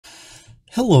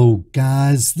Hello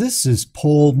guys, this is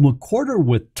Paul McWhorter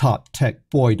with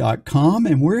TopTechBoy.com,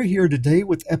 and we're here today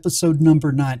with episode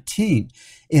number 19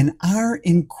 in our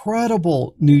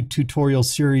incredible new tutorial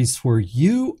series where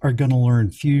you are going to learn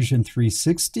Fusion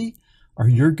 360 or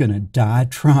you're going to die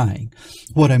trying.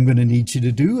 What I'm going to need you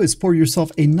to do is pour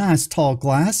yourself a nice tall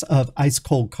glass of ice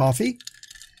cold coffee.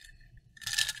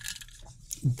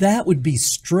 That would be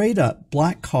straight up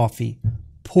black coffee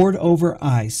poured over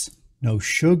ice, no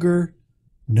sugar,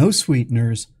 no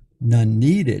sweeteners, none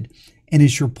needed. And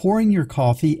as you're pouring your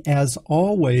coffee, as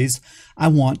always, I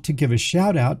want to give a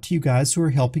shout out to you guys who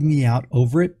are helping me out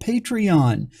over at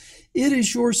Patreon. It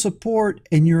is your support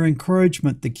and your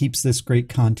encouragement that keeps this great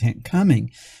content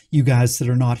coming. You guys that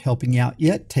are not helping out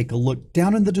yet, take a look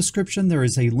down in the description. There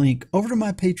is a link over to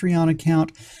my Patreon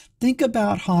account. Think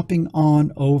about hopping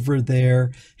on over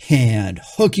there and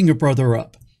hooking a brother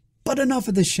up. But enough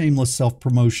of this shameless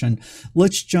self-promotion.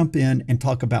 Let's jump in and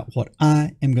talk about what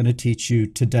I am going to teach you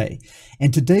today.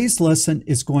 And today's lesson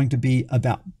is going to be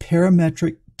about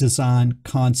parametric design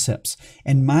concepts.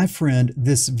 And my friend,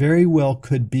 this very well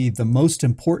could be the most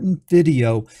important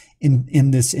video in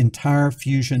this entire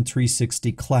Fusion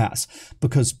 360 class,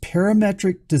 because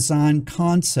parametric design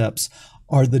concepts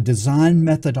are the design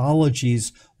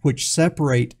methodologies which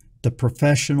separate the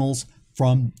professionals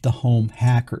from the home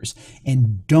hackers.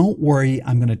 And don't worry,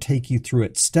 I'm going to take you through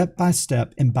it step by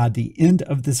step, and by the end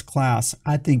of this class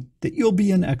I think that you'll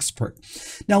be an expert.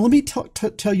 Now let me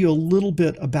tell you a little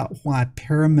bit about why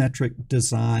parametric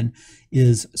design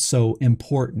is so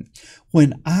important.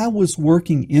 When I was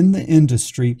working in the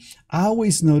industry, I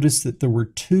always noticed that there were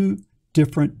two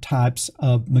different types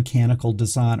of mechanical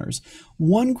designers.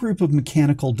 One group of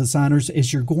mechanical designers,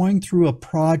 as you're going through a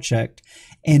project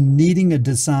and needing a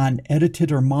design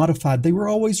edited or modified, they were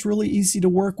always really easy to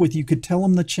work with. You could tell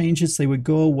them the changes, they would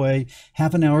go away.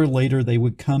 Half an hour later, they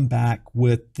would come back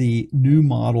with the new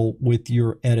model with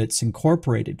your edits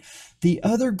incorporated. The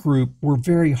other group were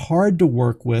very hard to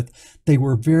work with. They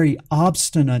were very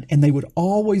obstinate, and they would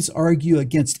always argue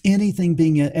against anything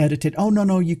being edited. Oh,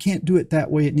 no, you can't do it that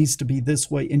way. It needs to be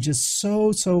this way, and just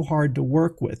so hard to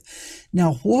work with.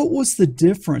 Now, what was the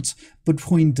difference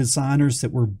between designers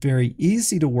that were very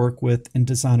easy to work with and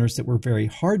designers that were very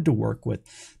hard to work with?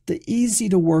 The easy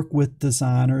to work with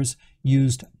designers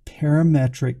used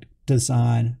parametric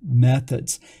design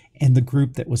methods, and the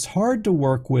group that was hard to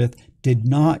work with did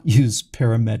not use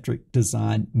parametric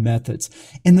design methods.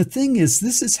 And the thing is,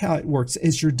 this is how it works.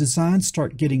 As your designs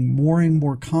start getting more and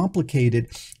more complicated,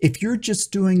 if you're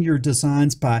just doing your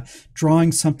designs by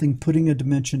drawing something, putting a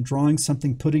dimension, drawing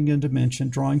something, putting a dimension,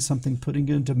 drawing something, putting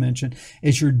a dimension,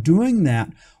 as you're doing that,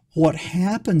 what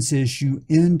happens is you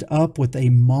end up with a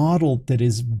model that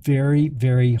is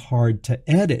very hard to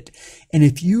edit. And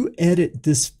if you edit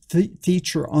this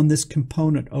feature on this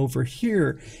component over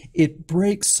here, it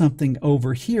breaks something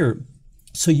over here.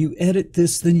 So you edit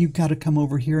this, then you've got to come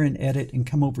over here and edit, and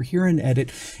come over here and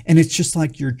edit. And it's just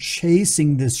like you're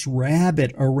chasing this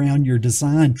rabbit around your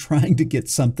design, trying to get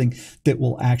something that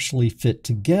will actually fit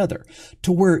together.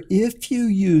 To where if you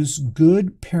use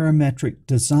good parametric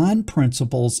design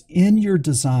principles in your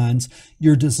designs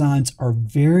are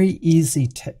very easy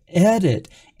to edit.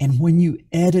 And when you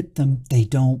edit them, they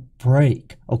don't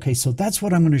break. Okay, so that's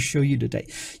what I'm going to show you today.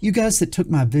 You guys that took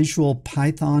my visual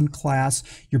Python class,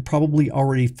 you're probably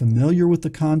already familiar with the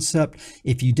concept.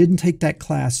 If you didn't take that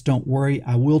class, don't worry.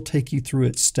 I will take you through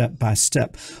it step by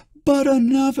step. But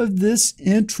enough of this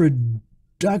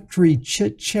introductory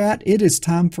chit chat. It is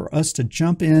time for us to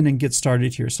jump in and get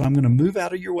started here. So I'm going to move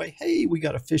out of your way. Hey, we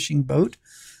got a fishing boat.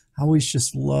 I always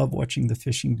just love watching the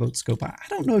fishing boats go by. I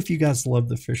don't know if you guys love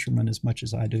the fishermen as much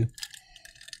as I do,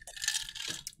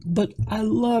 but I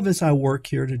love, as I work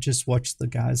here, to just watch the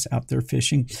guys out there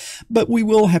fishing. But we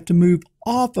will have to move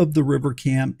off of the river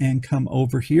cam and come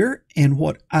over here. And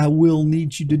what I will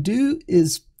need you to do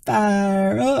is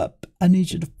fire up. I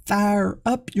need you to fire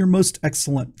up your most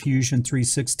excellent Fusion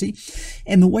 360.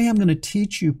 And the way I'm going to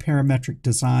teach you parametric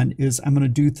design is I'm going to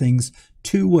do things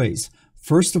two ways.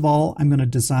 First of all, I'm going to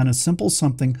design a simple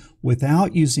something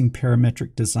without using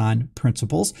parametric design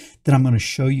principles. Then I'm going to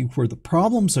show you where the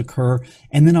problems occur,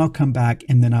 and then I'll come back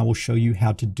and then I will show you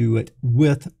how to do it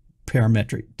with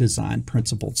parametric design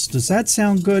principles. Does that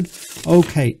sound good?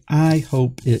 Okay, I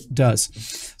hope it does.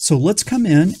 So let's come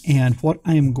in, and what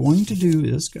I am going to do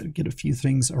is, got to get a few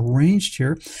things arranged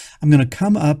here. I'm going to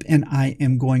come up and I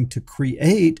am going to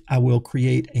I will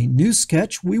create a new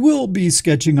sketch. We will be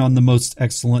sketching on the most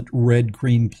excellent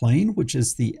red-green plane, which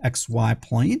is the XY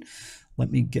plane.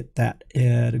 Let me get that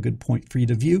at a good point for you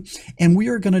to view. And we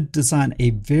are going to design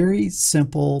a very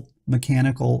simple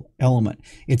mechanical element.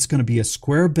 It's going to be a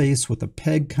square base with a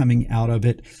peg coming out of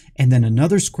it, and then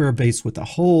another square base with a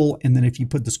hole, and then if you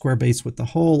put the square base with the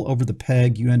hole over the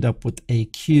peg, you end up with a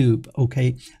cube.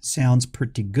 Okay, sounds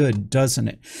pretty good, doesn't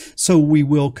it? So we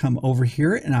will come over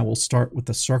here, and I will start with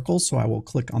the circle. So I will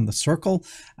click on the circle.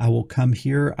 I will come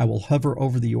here. I will hover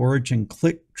over the origin,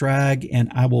 click, drag,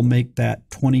 and I will make that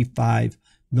 25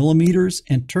 millimeters.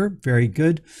 Enter. Very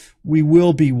good. We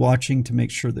will be watching to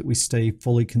make sure that we stay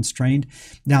fully constrained.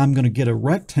 Now I'm going to get a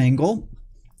rectangle,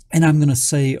 and I'm going to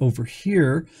say over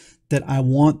here that I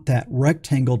want that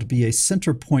rectangle to be a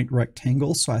center point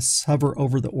rectangle. So I hover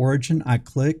over the origin, I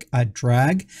click, I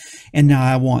drag, and now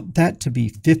I want that to be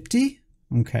 50.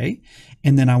 Okay,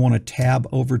 and then I want to tab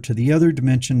over to the other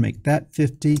dimension, make that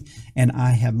 50, and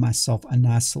I have myself a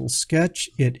nice little sketch.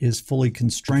 It is fully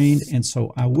constrained, and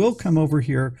so I will come over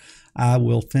here, I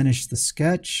will finish the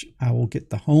sketch, I will get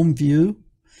the home view,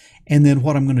 and then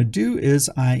what I'm going to do is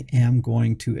I am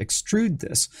going to extrude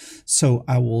this. So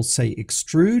I will say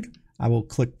extrude, I will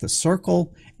click the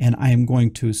circle, and I am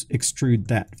going to extrude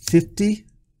that 50,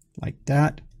 like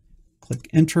that, click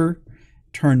enter.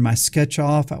 Turn my sketch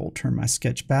off, I will turn my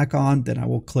sketch back on, then I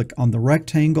will click on the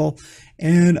rectangle,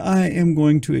 and I am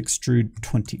going to extrude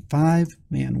 25.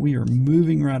 Man, we are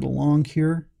moving right along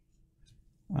here.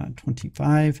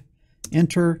 25,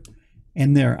 enter,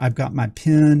 and there, I've got my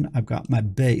pin, I've got my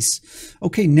base.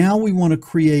 Okay, now we want to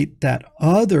create that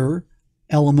other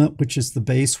element, which is the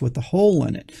base with the hole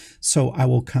in it. So I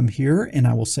will come here, and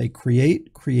I will say create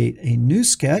a new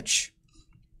sketch.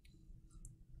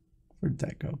 Where'd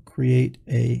that go? Create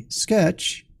a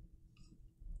sketch.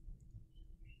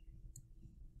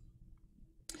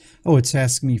 Oh, it's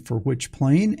asking me for which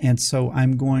plane, and so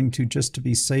I'm going to, just to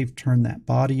be safe, turn that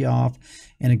body off.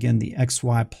 And again, the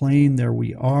XY plane, there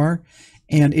we are.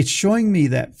 And it's showing me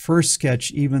that first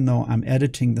sketch, even though I'm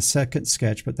editing the second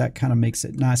sketch, but that kind of makes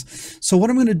it nice. So what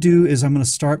I'm going to do is I'm going to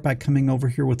start by coming over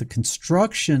here with a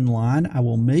construction line. I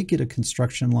will make it a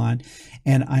construction line,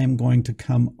 and I am going to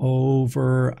come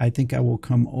over, I think I will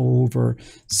come over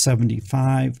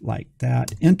 75 like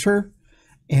that, enter.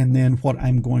 And then what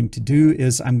I'm going to do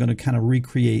is I'm going to kind of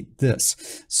recreate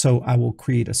this. So I will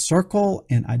create a circle,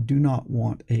 and I do not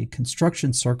want a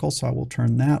construction circle, so I will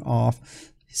turn that off.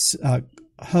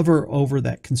 Hover over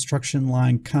that construction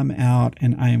line, come out,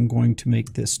 and I am going to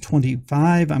make this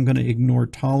 25. I'm going to ignore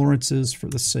tolerances for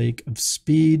the sake of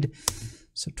speed.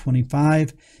 So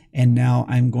 25. And now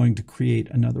I'm going to create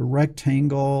another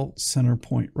rectangle, center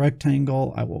point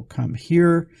rectangle. I will come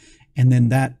here, and then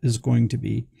that is going to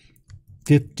be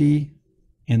 50,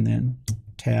 and then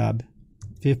tab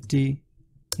 50,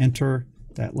 enter.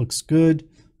 That looks good.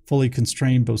 Fully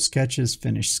constrained both sketches,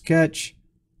 finish sketch,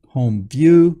 home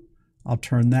view. I'll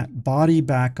turn that body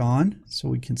back on so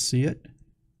we can see it.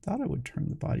 Thought I would turn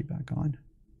the body back on.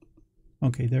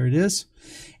 Okay, there it is.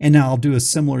 And now I'll do a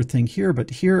similar thing here, but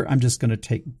here I'm just going to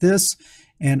take this,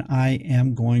 and I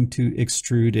am going to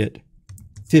extrude it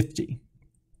 50.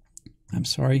 I'm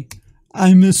sorry,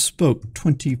 I misspoke,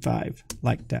 25,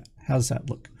 like that. How's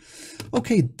that look?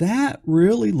 Okay, that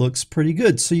really looks pretty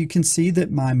good. So you can see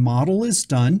that my model is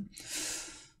done.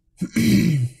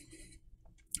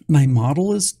 My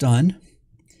model is done,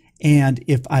 and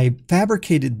if I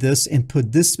fabricated this and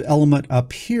put this element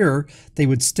up here, they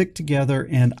would stick together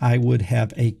and I would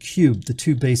have a cube. The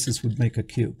two bases would make a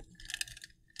cube.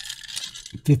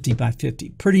 50 by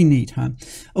 50. Pretty neat, huh?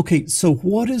 Okay, so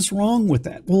what is wrong with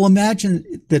that? Well, imagine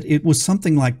that it was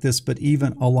something like this, but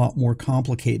even a lot more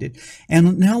complicated.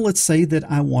 And now let's say that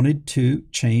I wanted to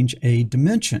change a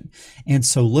dimension. And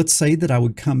so let's say that I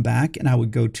would come back and I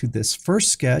would go to this first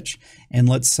sketch, and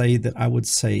let's say that I would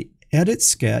say edit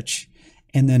sketch,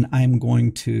 and then I'm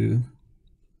going to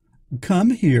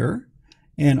come here,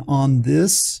 and on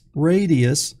this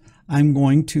radius, I'm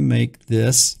going to make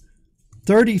this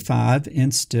 35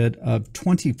 instead of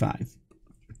 25.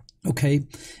 Okay,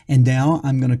 and now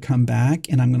I'm going to come back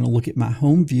and I'm going to look at my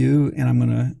home view, and I'm going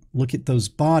to look at those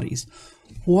bodies.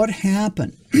 What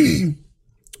happened?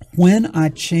 When I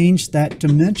changed that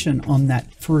dimension on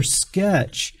that first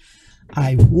sketch,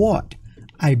 I broke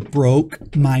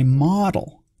my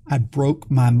model. I broke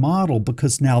my model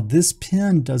because now this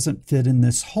pin doesn't fit in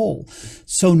this hole.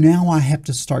 So now I have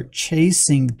to start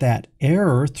chasing that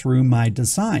error through my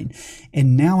design.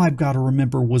 And now I've got to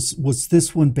remember, was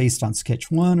this one based on sketch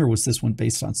 1 or was this one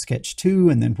based on sketch 2?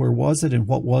 And then where was it and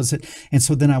what was it? And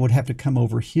so then I would have to come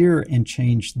over here and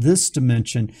change this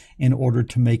dimension in order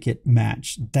to make it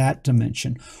match that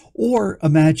dimension. Or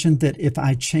imagine that if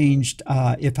I changed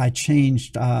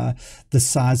the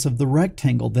size of the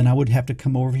rectangle, then I would have to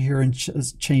come over here here and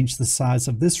change the size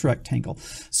of this rectangle.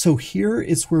 So here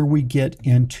is where we get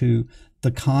into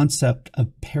the concept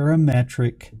of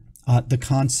parametric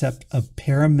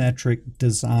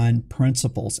design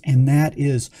principles, and that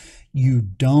is you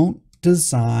don't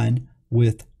design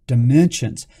with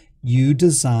dimensions, you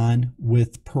design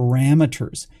with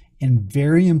parameters. And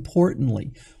very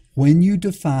importantly, when you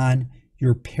define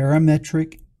your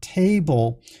parametric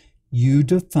table, you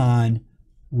define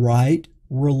right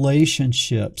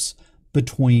relationships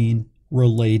between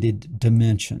related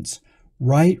dimensions.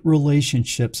 Right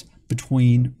relationships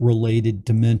between related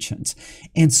dimensions.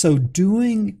 And so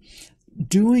doing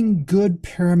good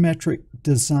parametric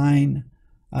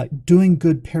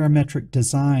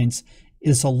designs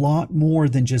is a lot more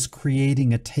than just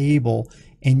creating a table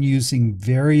and using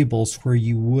variables where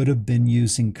you would have been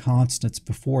using constants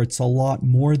before. It's a lot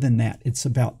more than that. It's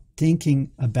about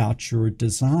thinking about your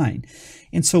design.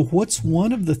 And so what's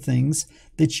one of the things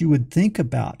that you would think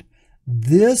about?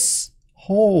 This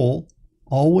hole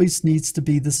always needs to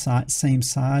be the same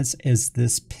size as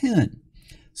this pin.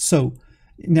 So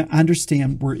now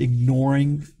understand we're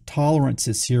ignoring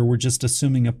tolerances here. We're just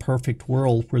assuming a perfect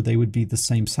world where they would be the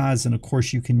same size. And of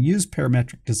course you can use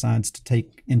parametric designs to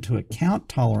take into account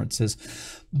tolerances.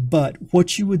 But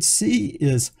what you would see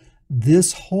is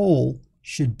this hole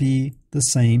should be the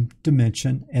same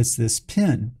dimension as this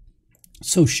pin.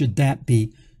 So should that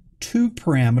be 2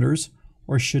 parameters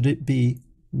or should it be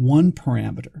 1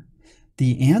 parameter?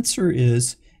 The answer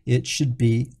is it should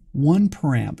be 1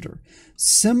 parameter.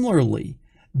 Similarly,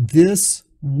 this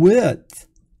width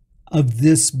of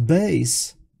this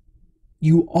base,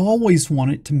 you always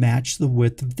want it to match the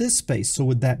width of this base. So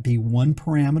would that be 1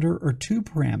 parameter or 2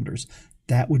 parameters?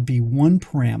 That would be 1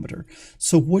 parameter.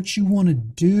 So what you want to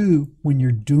do when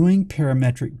you're doing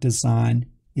parametric design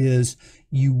is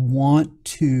you want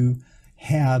to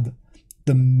have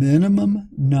the minimum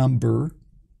number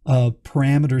of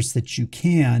parameters that you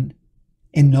can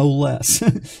and no less.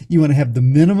 You want to have the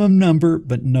minimum number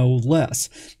but no less.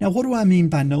 Now what do I mean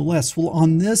by no less? Well,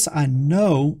 on this I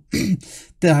know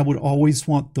that I would always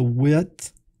want the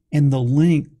width and the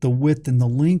length,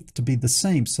 to be the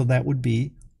same. So that would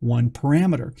be 1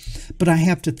 parameter. But I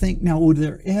have to think, now would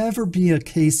there ever be a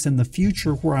case in the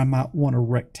future where I might want a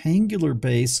rectangular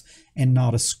base and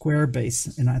not a square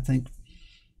base? And I think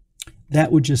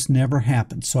that would just never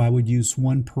happen. So I would use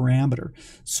 1 parameter.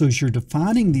 So as you're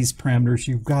defining these parameters,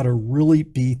 you've got to really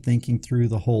be thinking through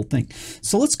the whole thing.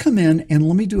 So let's come in and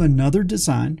let me do another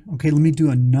design. Okay, let me do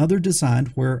another design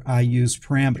where I use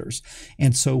parameters.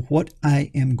 And so what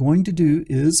I am going to do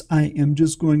is I am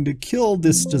just going to kill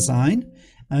this design.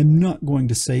 I'm not going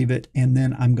to save it, and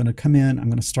then I'm going to come in, I'm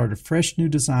going to start a fresh new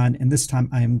design, and this time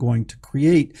I am going to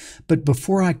create. But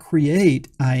before I create,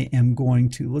 I am going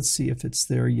to, let's see if it's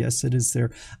there. Yes, it is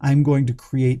there. I'm going to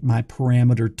create my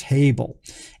parameter table.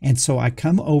 And so I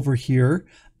come over here,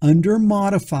 under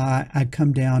modify, I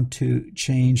come down to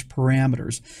change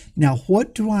parameters. Now,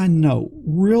 what do I know?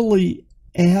 Really,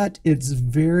 at its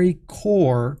very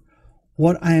core,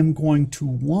 what I am going to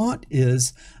want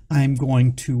is I'm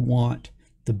going to want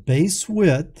the base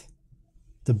width,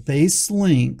 the base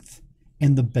length,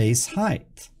 and the base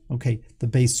height. Okay, the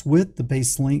base width, the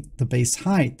base length, the base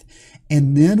height.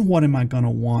 And then what am I going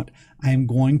to want? I am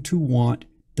going to want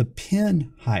the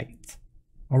pin height.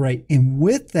 All right, and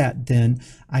with that then,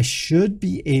 I should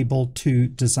be able to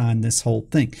design this whole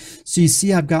thing. So you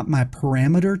see I've got my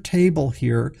parameter table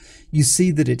here. You see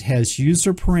that it has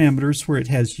user parameters. Where it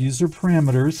has user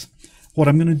parameters, what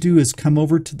I'm going to do is come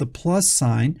over to the plus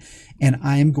sign, and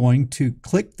I am going to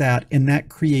click that, and that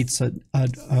creates a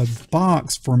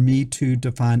box for me to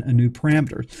define a new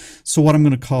parameter. So what I'm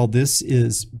going to call this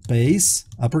is base,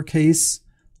 uppercase,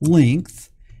 length,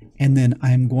 and then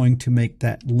I'm going to make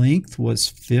that length was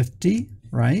 50,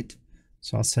 right?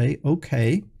 So I'll say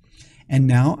OK. And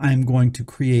now I'm going to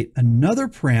create another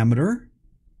parameter.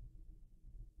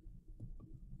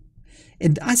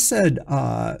 And I said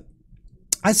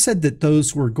that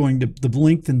those were going to, the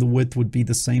length and the width would be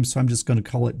the same, so I'm just going to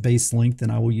call it base length,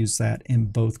 and I will use that in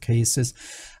both cases.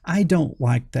 I don't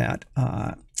like that.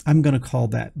 I'm going to call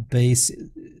that base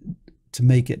to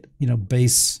make it, you know,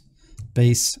 base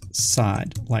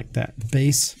side, like that,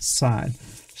 base side.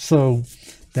 So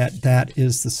that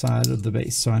is the side of the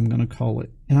base. So I'm going to call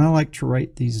it, and I like to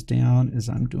write these down as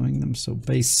I'm doing them. So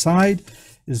base side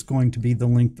is going to be the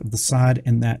length of the side,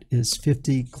 and that is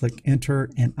 50. Click enter,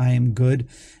 and I am good.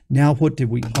 Now what did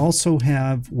we also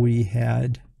have? We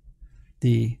had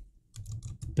the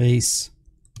base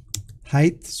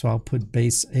height, so I'll put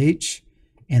base H,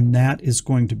 and that is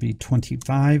going to be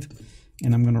 25,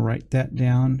 and I'm going to write that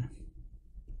down.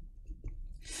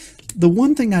 The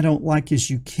one thing I don't like is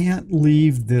you can't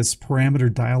leave this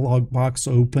parameter dialog box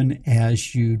open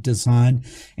as you design,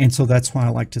 and so that's why I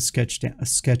like to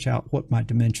sketch out what my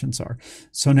dimensions are.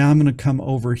 So now I'm going to come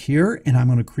over here and I'm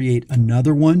going to create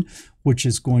another one, which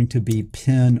is going to be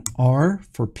pin R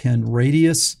for pin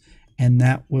radius, and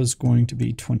that was going to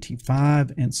be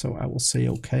 25, and so I will say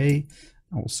OK.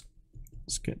 I will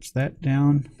sketch that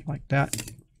down like that.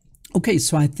 Okay,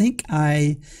 so I think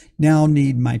I now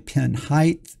need my pin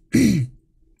height.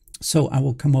 So I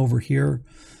will come over here,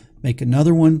 make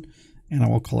another one, and I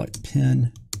will call it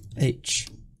pin H.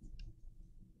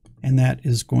 And that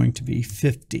is going to be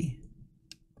 50.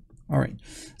 All right,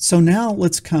 so now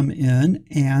let's come in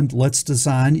and let's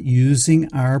design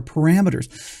using our parameters.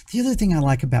 The other thing I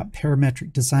like about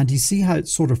parametric design, do you see how it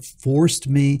sort of forced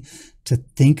me to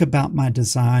think about my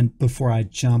design before I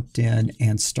jumped in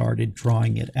and started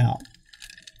drawing it out?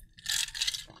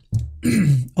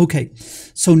 Okay,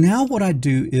 so now what I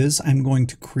do is I'm going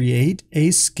to create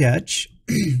a sketch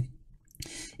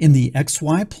in the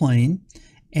XY plane,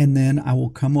 and then I will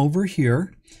come over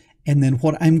here, and then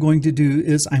what I'm going to do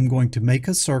is I'm going to make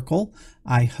a circle.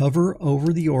 I hover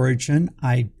over the origin,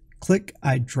 I click,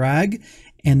 I drag,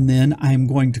 and then I'm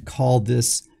going to call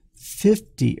this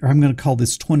 50, or I'm going to call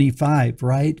this 25,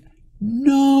 right?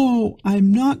 No,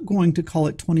 I'm not going to call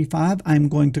it 25. I'm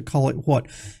going to call it what?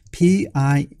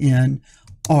 PINR.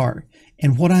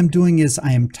 And what I'm doing is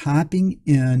I am typing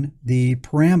in the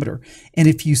parameter. And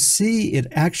if you see, it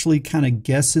actually kind of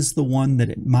guesses the one that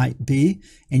it might be.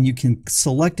 And you can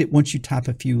select it once you type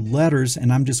a few letters.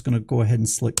 And I'm just going to go ahead and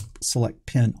select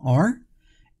pin R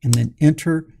and then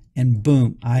enter. And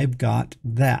boom, I've got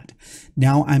that.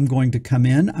 Now I'm going to come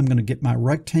in, I'm going to get my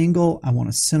rectangle. I want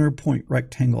a center point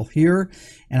rectangle here,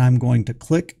 and I'm going to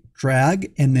click,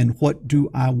 drag, and then what do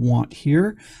I want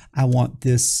here? I want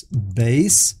this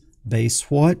base. Base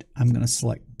what? I'm going to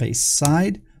select base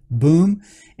side, boom,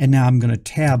 and now I'm going to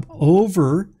tab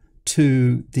over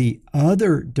to the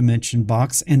other dimension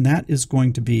box, and that is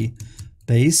going to be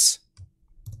base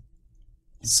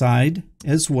side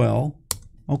as well.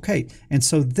 Okay, and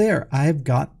so there, I've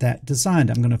got that designed.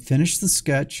 I'm going to finish the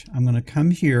sketch. I'm going to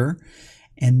come here,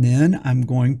 and then I'm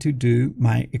going to do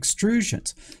my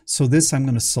extrusions. So this I'm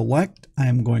going to select,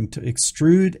 I'm going to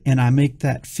extrude, and I make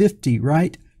that 50,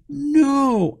 right?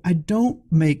 No, I don't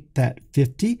make that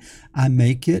 50. I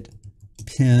make it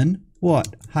pin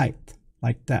what? Height,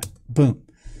 like that. Boom.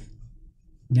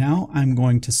 Now I'm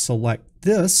going to select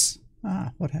this.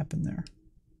 What happened there?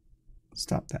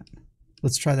 Stop that.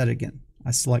 Let's try that again. I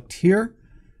select here,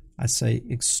 I say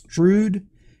extrude,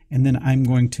 and then I'm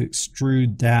going to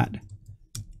extrude that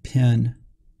pin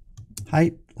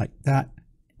height like that.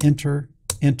 Enter,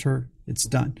 enter, it's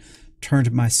done.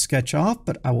 Turned my sketch off,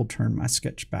 but I will turn my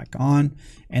sketch back on.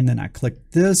 And then I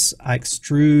click this, I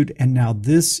extrude, and now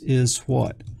this is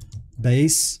what?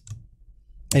 Base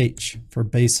H for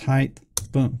base height.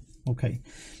 Boom. Okay.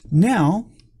 Now,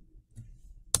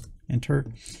 enter.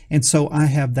 And so I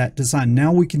have that design.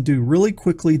 Now we can do really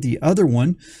quickly the other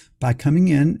one by coming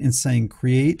in and saying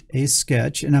create a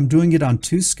sketch. And I'm doing it on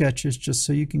two sketches just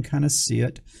so you can kind of see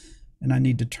it. And I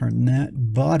need to turn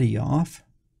that body off.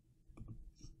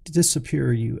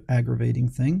 Disappear, you aggravating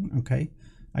thing. Okay.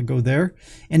 I go there,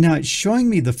 and now it's showing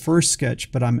me the first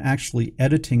sketch, but I'm actually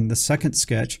editing the second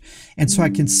sketch. And so I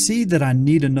can see that I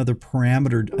need another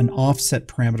parameter, an offset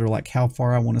parameter, like how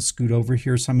far I want to scoot over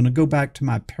here. So I'm going to go back to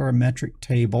my parametric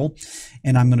table,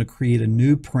 and I'm going to create a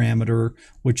new parameter,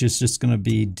 which is just going to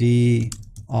be D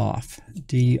off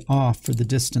for the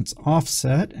distance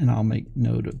offset, and I'll make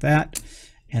note of that.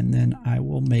 And then I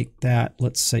will make that,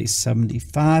 let's say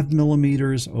 75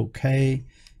 millimeters, okay,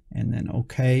 and then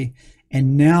okay.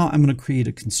 And now I'm going to create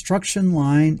a construction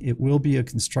line. It will be a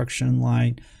construction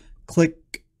line.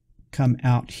 Click, come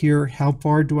out here. How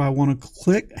far do I want to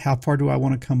click? How far do I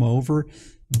want to come over?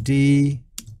 D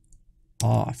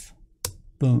off.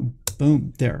 Boom,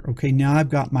 boom, there. Okay, now I've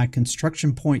got my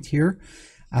construction point here.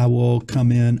 I will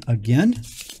come in again.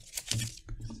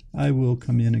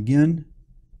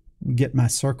 Get my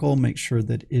circle, make sure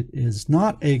that it is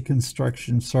not a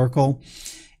construction circle.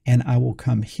 And I will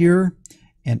come here,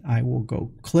 and I will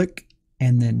go click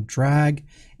and then drag.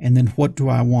 And then what do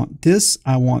I want this?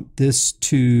 I want this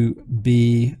to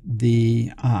be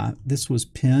the, this was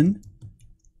pin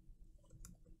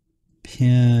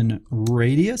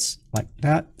radius, like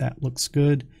that. That looks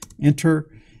good. Enter.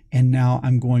 And now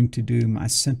I'm going to do my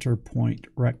center point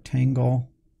rectangle.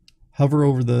 Hover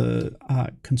over the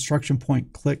construction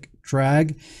point, click,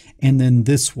 drag. And then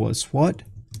this was what?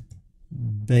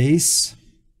 Base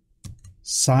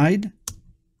side.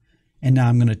 And now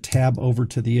I'm going to tab over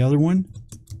to the other one,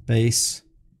 base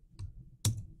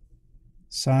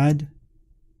side.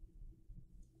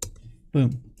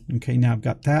 Boom. Okay, now I've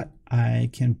got that. I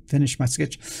can finish my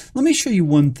sketch. Let me show you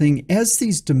one thing. As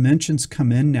these dimensions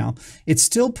come in now, it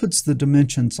still puts the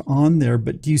dimensions on there,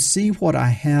 but do you see what I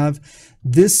have?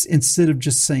 This, instead of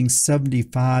just saying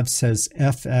 75, says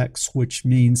fx, which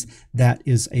means that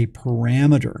is a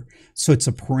parameter. So it's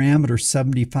a parameter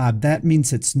 75. That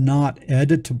means it's not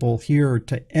editable here.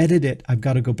 To edit it, I've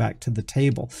got to go back to the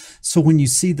table. So when you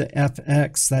see the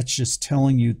fx, that's just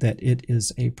telling you that it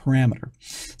is a parameter.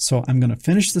 So I'm going to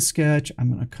finish the sketch. I'm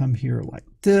going to come here like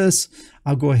this.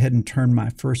 I'll go ahead and turn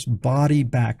my first body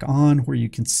back on where you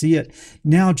can see it.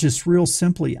 Now, just real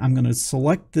simply, I'm going to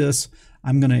select this.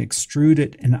 I'm going to extrude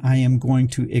it, and I am going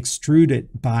to extrude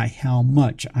it by how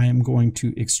much? I am going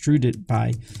to extrude it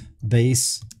by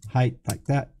base height like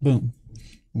that. Boom.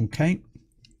 Okay.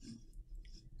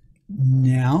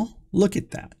 Now, look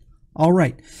at that. All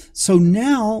right. So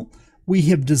now we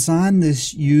have designed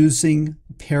this using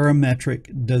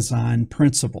parametric design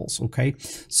principles. Okay.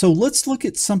 So let's look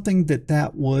at something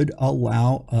that would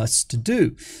allow us to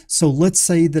do. So let's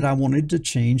say that I wanted to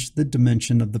change the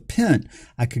dimension of the pen.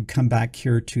 I could come back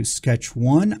here to sketch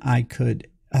 1. I could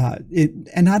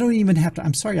and I don't even have to,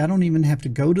 I'm sorry, I don't even have to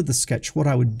go to the sketch. What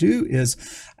I would do is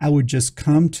I would just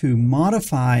come to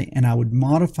modify, and I would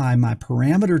modify my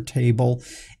parameter table,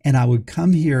 and I would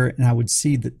come here and I would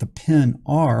see that the pen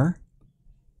R,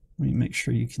 let me make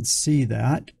sure you can see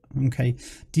that. Okay,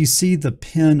 do you see the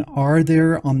pen R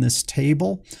there on this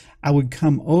table? I would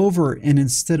come over, and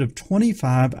instead of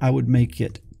 25, I would make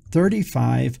it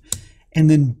 35, and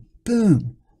then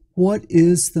boom, what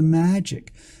is the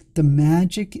magic? The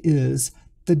magic is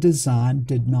the design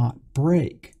did not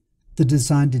break. The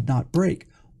design did not break.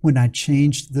 When I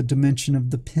changed the dimension of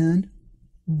the pen,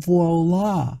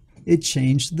 voila, it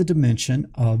changed the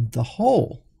dimension of the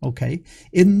hole. Okay,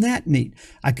 isn't that neat?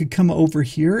 I could come over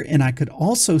here, and I could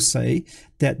also say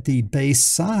that the base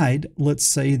side, let's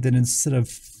say that instead of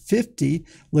 50,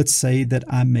 let's say that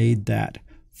I made that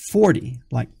 40,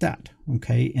 like that.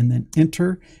 Okay, and then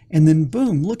enter, and then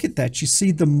boom, look at that. You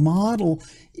see the model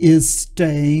is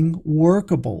staying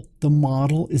workable. The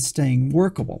model is staying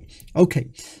workable. Okay,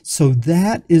 so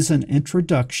that is an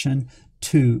introduction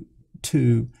to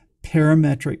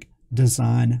parametric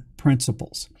design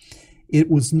principles. It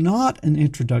was not an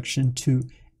introduction to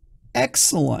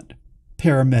excellent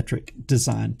parametric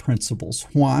design principles.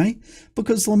 Why?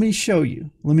 Because let me show you.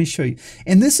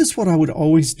 And this is what I would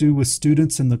always do with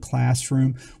students in the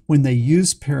classroom when they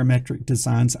use parametric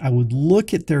designs. I would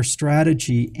look at their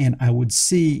strategy and I would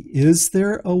see, is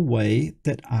there a way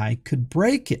that I could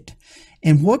break it?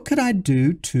 And what could I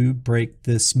do to break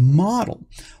this model?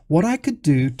 What I could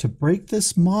do to break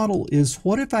this model is,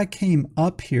 what if I came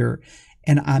up here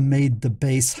and I made the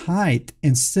base height,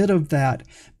 instead of that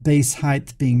base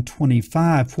height being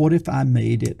 25, what if I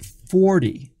made it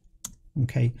 40?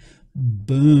 Okay,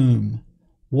 boom.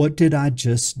 What did I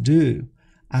just do?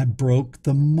 I broke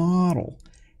the model.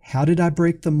 How did I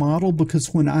break the model?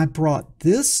 Because when I brought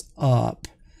this up,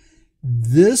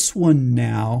 this one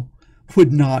now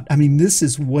would not, I mean, this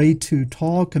is way too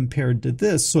tall compared to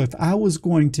this. So if I was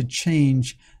going to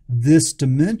change this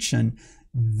dimension,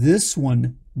 this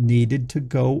one needed to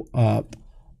go up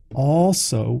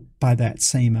also by that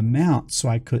same amount, so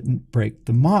I couldn't break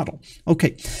the model.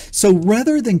 Okay, so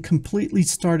rather than completely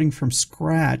starting from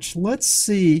scratch, let's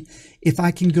see if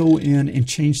I can go in and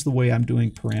change the way I'm doing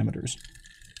parameters.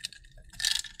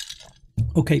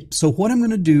 Okay, so what I'm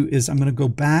going to do is I'm going to go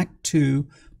back to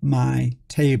my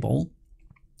table.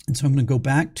 And so I'm going to go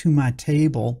back to my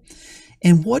table.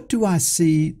 And what do I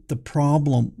see the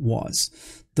problem was?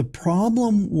 The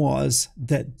problem was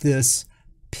that this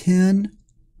pen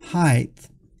height,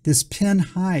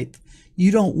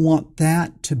 you don't want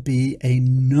that to be a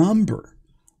number.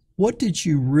 What did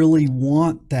you really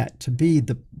want that to be?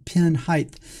 The pen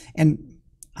height. And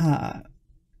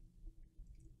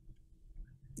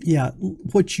yeah,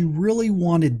 what you really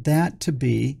wanted that to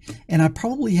be, and I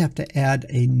probably have to add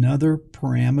another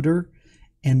parameter,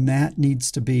 and that needs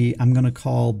to be, I'm going to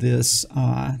call this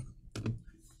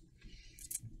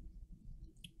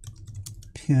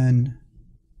pen.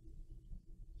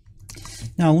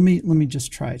 Now let me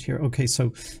just try it here. Okay,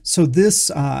 so this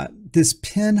this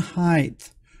pen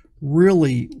height,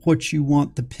 really what you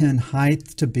want the pen height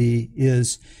to be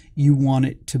is you want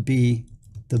it to be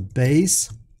the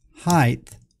base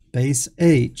height, base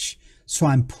H. So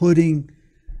I'm putting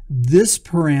this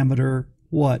parameter,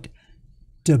 what?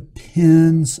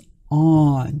 Depends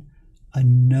on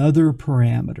another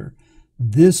parameter.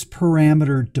 this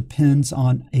parameter depends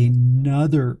on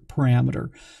another parameter.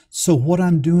 So what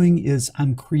I'm doing is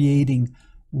I'm creating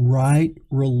right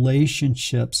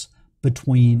relationships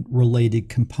between related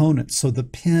components. So the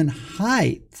pin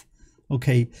height,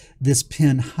 okay, this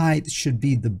pin height should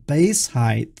be the base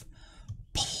height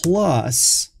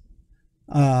plus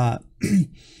the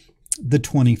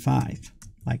 25,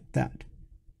 like that.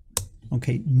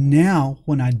 Okay, now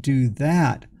when I do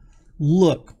that,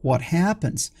 look what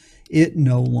happens. It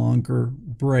no longer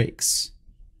breaks.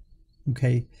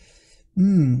 Okay,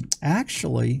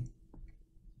 actually,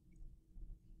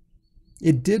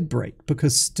 it did break,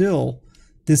 because still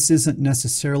this isn't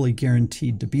necessarily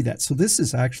guaranteed to be that. So this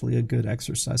is actually a good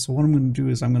exercise. So what I'm going to do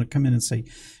is I'm going to come in and say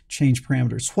change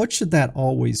parameters. What should that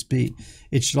always be?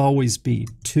 It should always be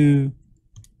 2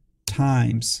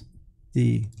 times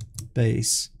the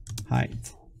base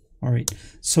height. All right,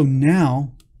 so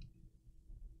now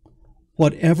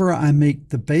whatever I make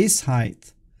the base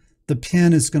height, the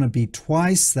pin is going to be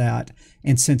twice that,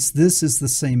 and since this is the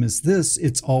same as this,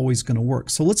 it's always going to work.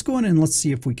 So let's go in and let's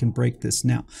see if we can break this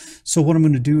now. So what I'm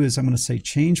going to do is I'm going to say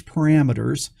change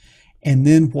parameters, and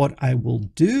then what I will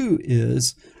do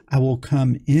is I will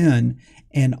come in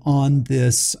and on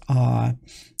this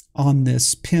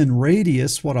pin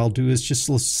radius, what I'll do is just,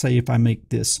 let's say if I make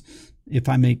this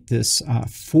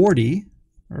 40,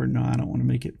 or no, I don't want to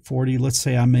make it 40. Let's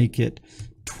say I make it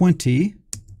 20,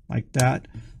 like that.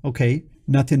 Okay,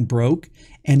 nothing broke.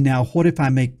 And now what if I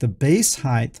make the base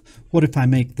height? What if I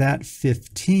make that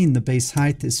 15? The base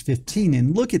height is 15.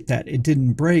 And look at that, it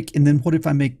didn't break. And then what if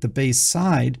I make the base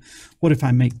side? What if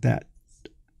I make that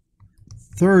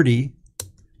 30?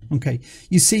 Okay,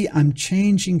 you see, I'm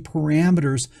changing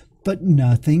parameters, but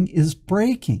nothing is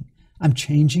breaking. I'm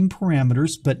changing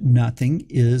parameters, but nothing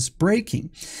is breaking.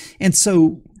 And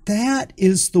so that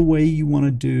is the way you want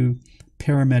to do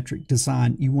parametric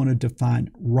design. You want to define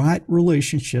right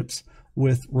relationships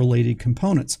with related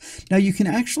components. Now you can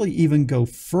actually even go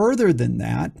further than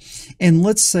that. And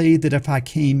let's say that if I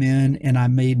came in and I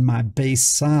made my base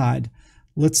side,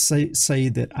 let's say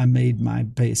that I made my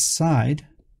base side.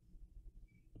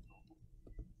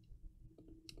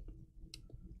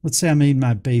 Let's say I made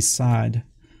my base side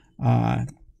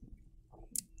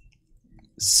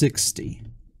 60.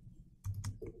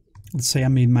 Let's say I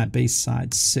made my base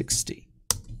side 60.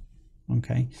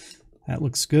 Okay, that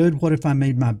looks good. What if I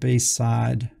made my base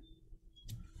side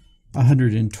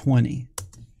 120?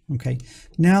 Okay,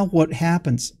 now what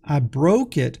happens? I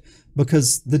broke it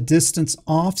because the distance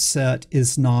offset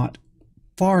is not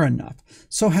far enough.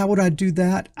 So how would I do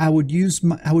that? I would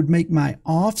make my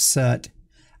offset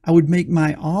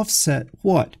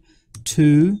what?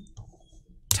 2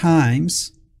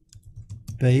 times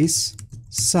base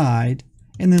side,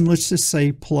 and then let's just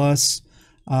say plus,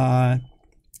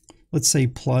 let's say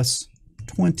plus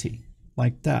 20,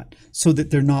 like that, so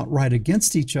that they're not right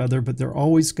against each other, but they're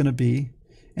always going to be,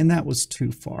 and that was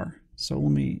too far. So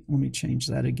let me change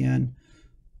that again.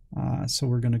 So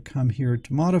we're going to come here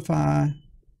to modify,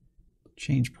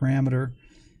 change parameter,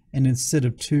 and instead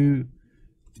of 2,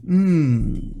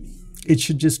 it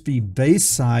should just be base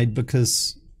side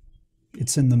because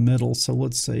it's in the middle. So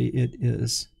let's say it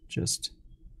is just,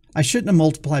 I shouldn't have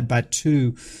multiplied by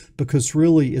 2 because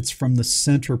really it's from the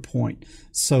center point.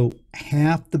 So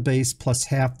half the base plus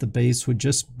half the base would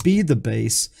just be the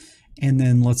base. And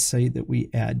then let's say that we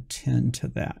add 10 to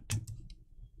that.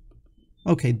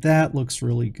 Okay, that looks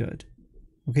really good.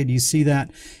 Okay, do you see that?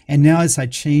 And now as I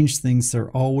change things, they're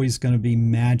always going to be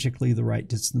magically the right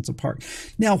distance apart.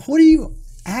 Now, what do you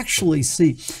actually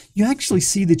see? You actually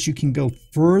see that you can go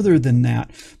further than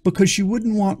that, because you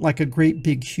wouldn't want like a great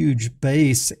big huge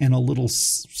base and a little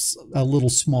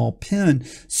small pin.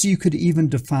 So you could even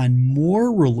define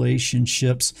more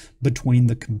relationships between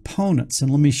the components. And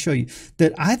let me show you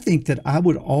that I think that I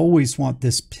would always want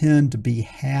this pin to be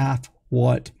half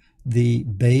what the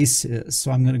base is.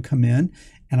 So I'm going to come in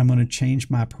and I'm going to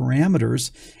change my parameters.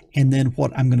 And then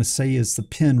what I'm going to say is the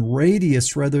pin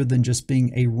radius, rather than just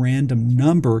being a random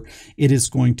number, it is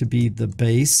going to be the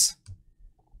base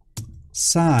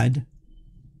side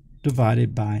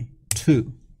divided by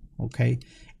 2. Okay.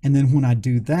 And then when I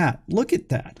do that, look at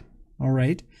that. All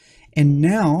right. And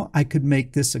now I could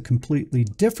make this a completely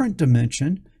different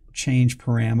dimension, change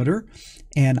parameter,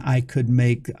 and I could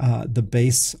make the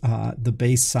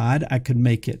base side, I could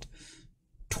make it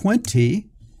 20.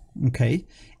 Okay.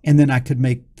 And then I could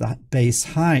make the base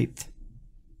height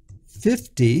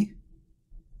 50.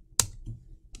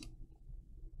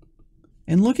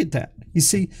 And look at that. You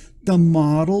see, the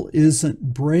model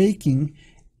isn't breaking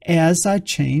as I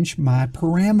change my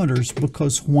parameters,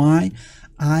 because why?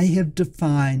 I have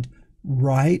defined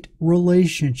right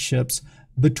relationships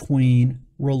between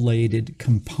related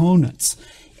components.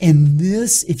 And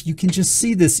this, if you can just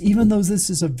see this, even though this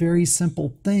is a very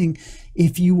simple thing,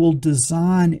 if you will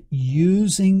design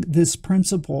using this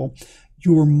principle,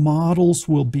 your models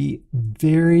will be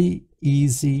very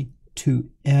easy to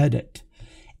edit.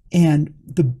 And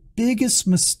the biggest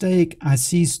mistake I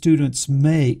see students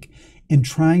make in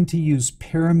trying to use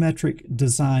parametric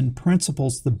design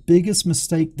principles, the biggest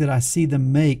mistake that I see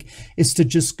them make is to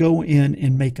just go in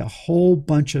and make a whole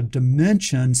bunch of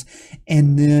dimensions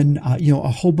and then,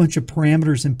 a whole bunch of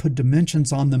parameters and put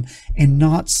dimensions on them and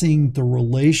not seeing the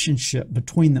relationship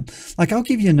between them. Like, I'll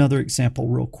give you another example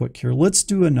real quick here. Let's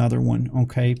do another one,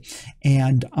 okay?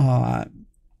 And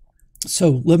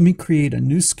so let me create a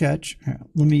new sketch.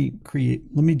 Let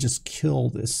me just kill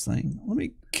this thing. Let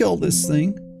me kill this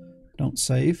thing. Don't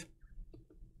save.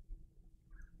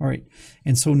 All right,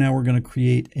 and so now we're going to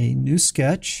create a new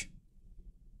sketch.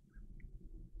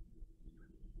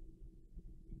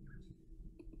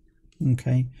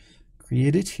 Okay,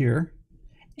 create it here.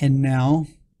 And now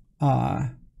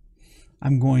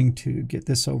I'm going to get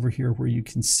this over here where you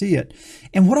can see it.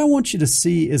 And what I want you to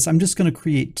see is I'm just going to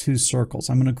create two circles.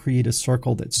 I'm going to create a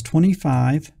circle that's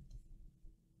 25.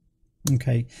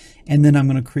 Okay, and then I'm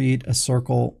going to create a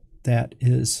circle that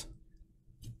is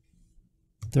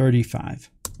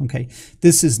 35. Okay,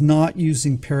 this is not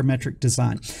using parametric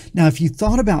design. Now, if you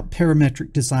thought about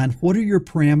parametric design, what are your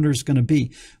parameters going to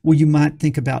be? Well, you might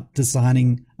think about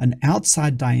designing an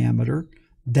outside diameter.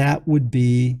 That would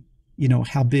be,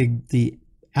 how big the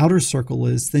outer circle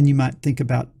is. Then you might think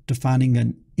about defining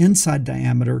an inside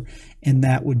diameter, and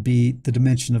that would be the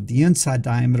dimension of the inside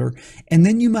diameter. And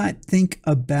then you might think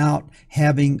about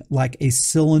having like a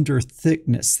cylinder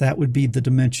thickness. That would be the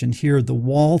dimension here, the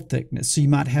wall thickness. So you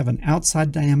might have an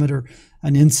outside diameter,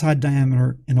 an inside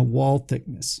diameter, and a wall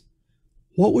thickness.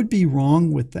 What would be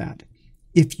wrong with that?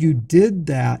 If you did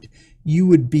that, you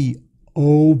would be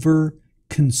over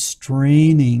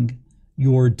constraining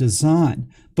your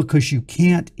design, because you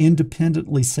can't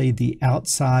independently say the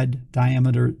outside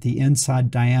diameter, the inside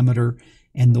diameter,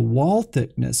 and the wall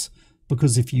thickness,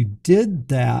 because if you did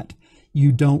that,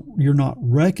 you're not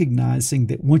recognizing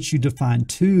that once you define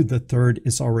two, the third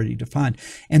is already defined.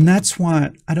 And that's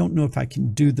why I don't know if I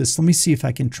can do this. Let me see if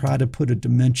I can try to put a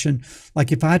dimension.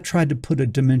 Like if I tried to put a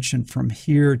dimension from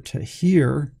here to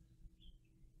here,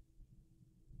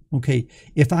 okay,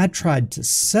 if I tried to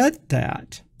set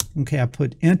that, okay, I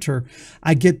put enter,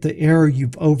 I get the error,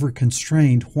 you've over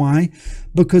constrained. Why?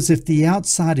 Because if the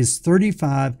outside is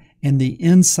 35 and the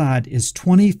inside is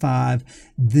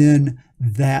 25, then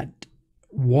that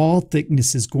wall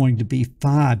thickness is going to be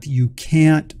 5. You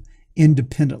can't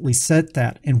independently set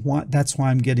that, and that's why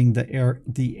I'm getting the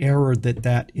error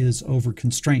that is over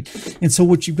constrained. And so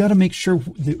what you've got to make sure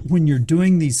that when you're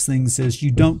doing these things is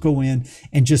you don't go in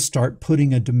and just start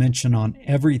putting a dimension on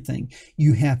everything.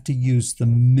 You have to use the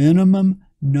minimum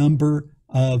number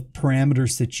of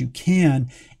parameters that you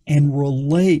can and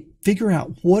figure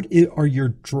out what are your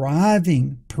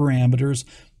driving parameters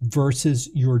versus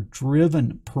your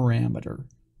driven parameter.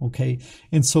 Okay,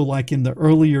 and so like in the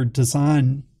earlier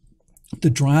design, the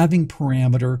driving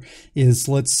parameter is,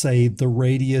 let's say, the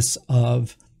radius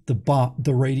of the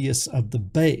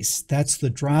base. That's the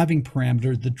driving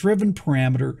parameter. The driven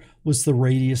parameter was the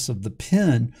radius of the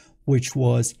pin, which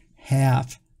was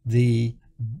half the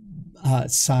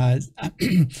size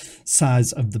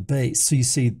of the base. So you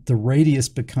see the radius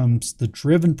becomes the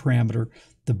driven parameter,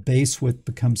 the base width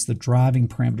becomes the driving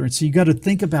parameter. And so you got to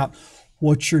think about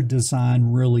what your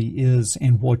design really is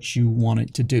and what you want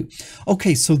it to do.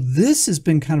 Okay, so this has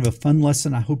been kind of a fun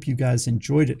lesson. I hope you guys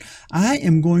enjoyed it. I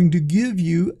am going to give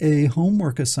you a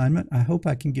homework assignment. I hope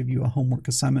I can give you a homework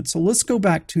assignment. So let's go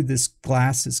back to this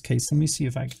glasses case. Let me see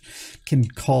if I can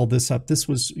call this up. This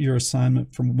was your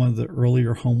assignment from one of the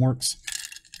earlier homeworks.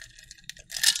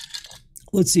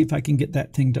 Let's see if I can get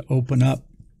that thing to open up.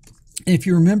 If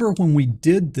you remember when we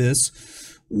did this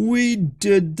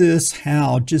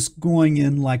how? Just going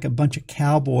in like a bunch of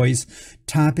cowboys,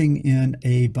 typing in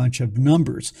a bunch of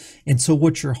numbers. And so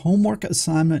what your homework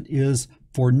assignment is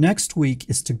for next week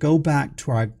is to go back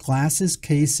to our glasses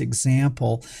case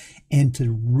example and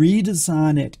to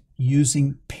redesign it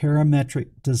using parametric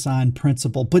design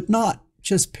principle, but not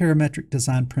just parametric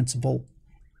design principle,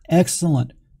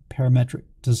 excellent parametric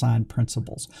design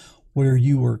principles, where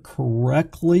you are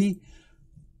correctly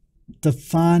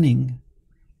defining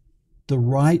the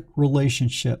right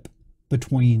relationship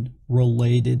between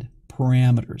related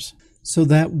parameters. So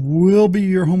that will be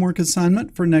your homework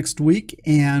assignment for next week.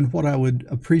 And what I would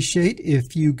appreciate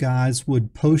if you guys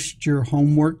would post your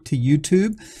homework to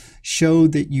YouTube, show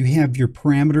that you have your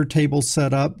parameter table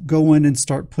set up, go in and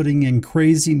start putting in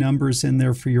crazy numbers in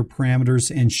there for your parameters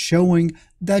and showing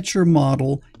that your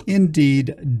model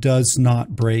indeed does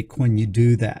not break when you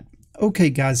do that. Okay,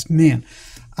 guys, man,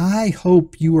 I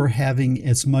hope you are having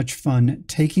as much fun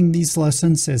taking these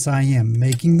lessons as I am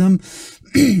making them.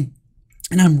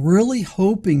 And I'm really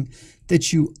hoping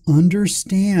that you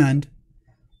understand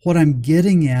what I'm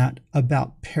getting at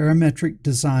about parametric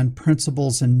design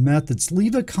principles and methods.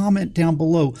 Leave a comment down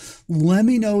below. Let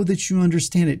me know that you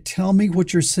understand it. Tell me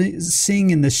what you're seeing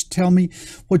in this. Tell me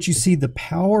what you see the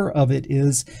power of it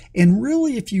is. And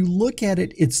really, if you look at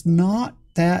it, it's not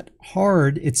that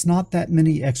hard. It's not that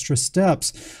many extra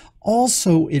steps.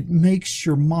 Also, it makes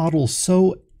your model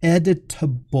so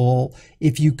editable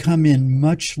if you come in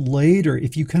much later.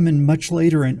 If you come in much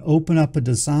later and open up a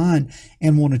design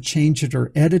and want to change it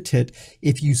or edit it,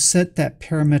 if you set that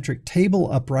parametric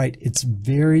table upright, it's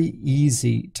very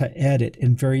easy to edit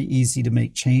and very easy to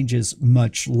make changes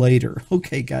much later.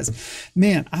 Okay, guys,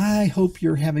 man, I hope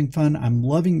you're having fun. I'm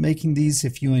loving making these.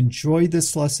 If you enjoyed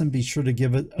this lesson, be sure to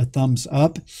give it a thumbs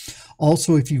up.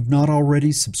 Also, if you've not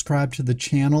already, subscribe to the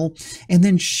channel and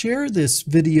then share this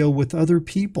video with other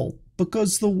people,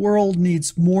 because the world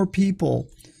needs more people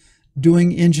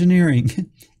doing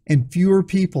engineering and fewer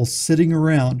people sitting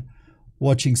around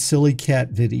watching silly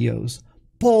cat videos.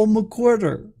 Paul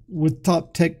McWhirter with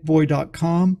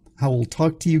TopTechBoy.com. I will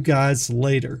talk to you guys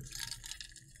later.